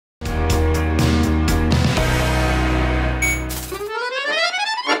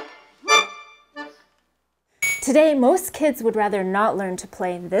Today, most kids would rather not learn to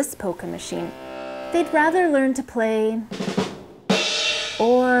play this polka machine. They'd rather learn to play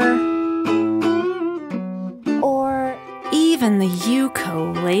or even the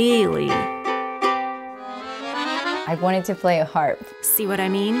ukulele. I wanted to play a harp. See what I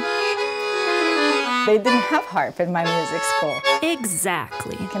mean? They didn't have harp in my music school.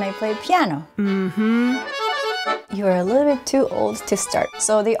 Exactly. Can I play piano? Mm-hmm. You were a little bit too old to start,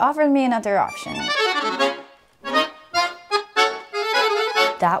 so they offered me another option.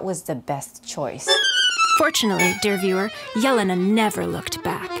 That was the best choice. Fortunately, dear viewer, Jelena never looked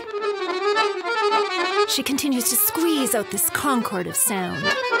back. She continues to squeeze out this concord of sound.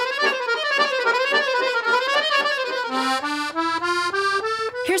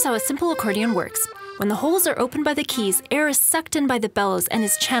 Here's how a simple accordion works. When the holes are opened by the keys, air is sucked in by the bellows and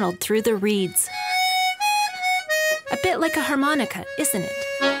is channeled through the reeds. A bit like a harmonica, isn't it?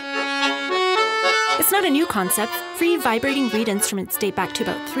 It's not a new concept. Free vibrating reed instruments date back to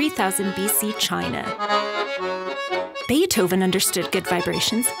about 3000 BC China. Beethoven understood good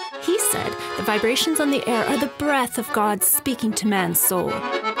vibrations. He said the vibrations on the air are the breath of God speaking to man's soul.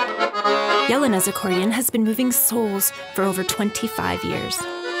 Jelena's accordion has been moving souls for over 25 years.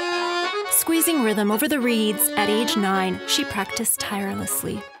 Squeezing rhythm over the reeds at age 9, she practiced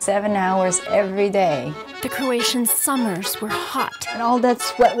tirelessly. 7 hours every day. The Croatian summers were hot. And all that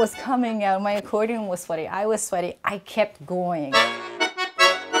sweat was coming out. My accordion was sweaty. I was sweaty. I kept going.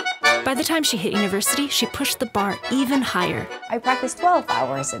 By the time she hit university, she pushed the bar even higher. I practiced 12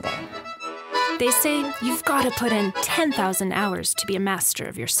 hours a day. They say you've got to put in 10,000 hours to be a master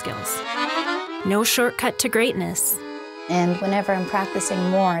of your skills. No shortcut to greatness. And whenever I'm practicing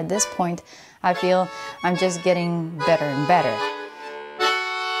more at this point, I feel I'm just getting better and better.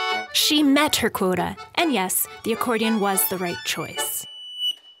 She met her quota, and yes, the accordion was the right choice.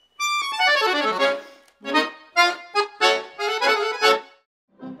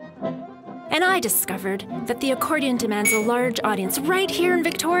 And I discovered that the accordion demands a large audience right here in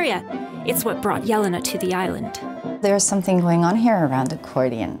Victoria. It's what brought Jelena to the island. There's something going on here around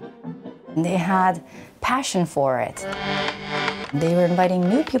accordion. They had passion for it. They were inviting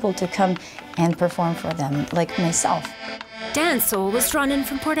new people to come and perform for them, like myself. Dan Soul was drawn in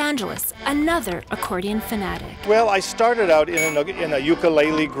from Port Angeles, another accordion fanatic. Well, I started out in a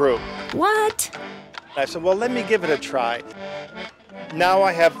ukulele group. What? I said, well, let me give it a try. Now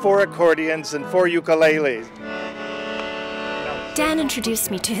I have 4 accordions and 4 ukuleles. Dan introduced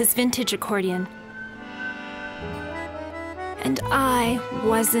me to his vintage accordion. And I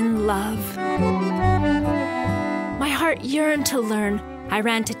was in love. My heart yearned to learn. I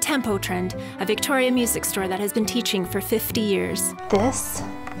ran to Tempo Trend, a Victoria music store that has been teaching for 50 years. This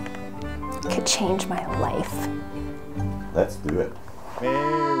could change my life. Let's do it.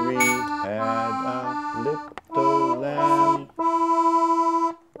 Mary had a little lamb.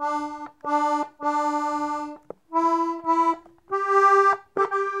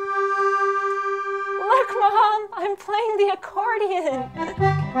 Look, Mom, I'm playing the accordion.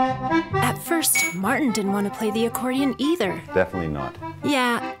 At first, Martin didn't want to play the accordion either. Definitely not.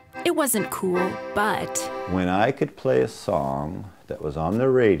 Yeah, it wasn't cool, but... When I could play a song that was on the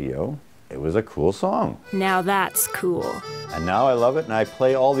radio, it was a cool song. Now that's cool. And now I love it, and I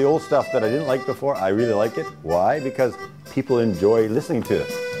play all the old stuff that I didn't like before. I really like it. Why? Because people enjoy listening to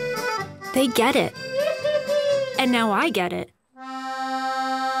it. They get it. And now I get it.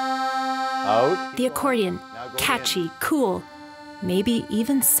 Out. The accordion, catchy, cool, maybe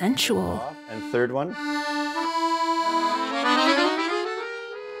even sensual. And third one.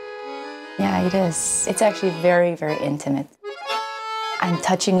 Yeah, it is. It's actually very, very intimate. I'm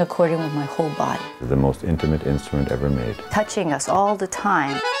touching accordion with my whole body. The most intimate instrument ever made. Touching us all the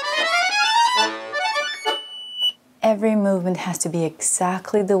time. Every movement has to be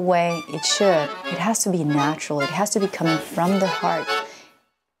exactly the way it should. It has to be natural. It has to be coming from the heart.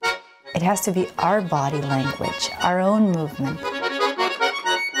 It has to be our body language, our own movement.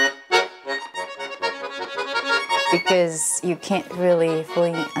 Because you can't really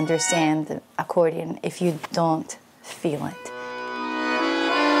fully understand the accordion if you don't feel it.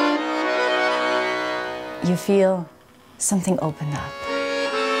 You feel something open up.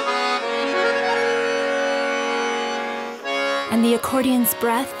 And the accordion's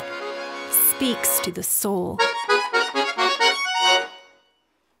breath speaks to the soul.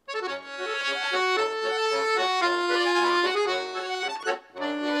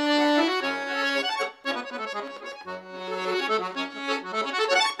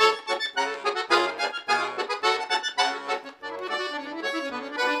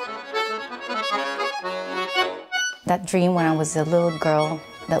 That dream when I was a little girl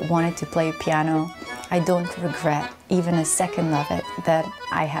that wanted to play piano, I don't regret even a second of it that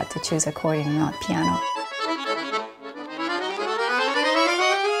I had to choose accordion and not piano.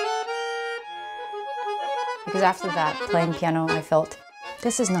 Because after that, playing piano, I felt,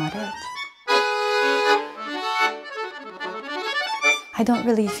 this is not it. I don't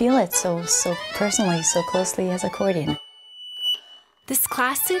really feel it so personally, so closely as accordion. This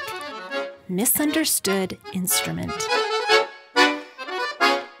classic, misunderstood instrument.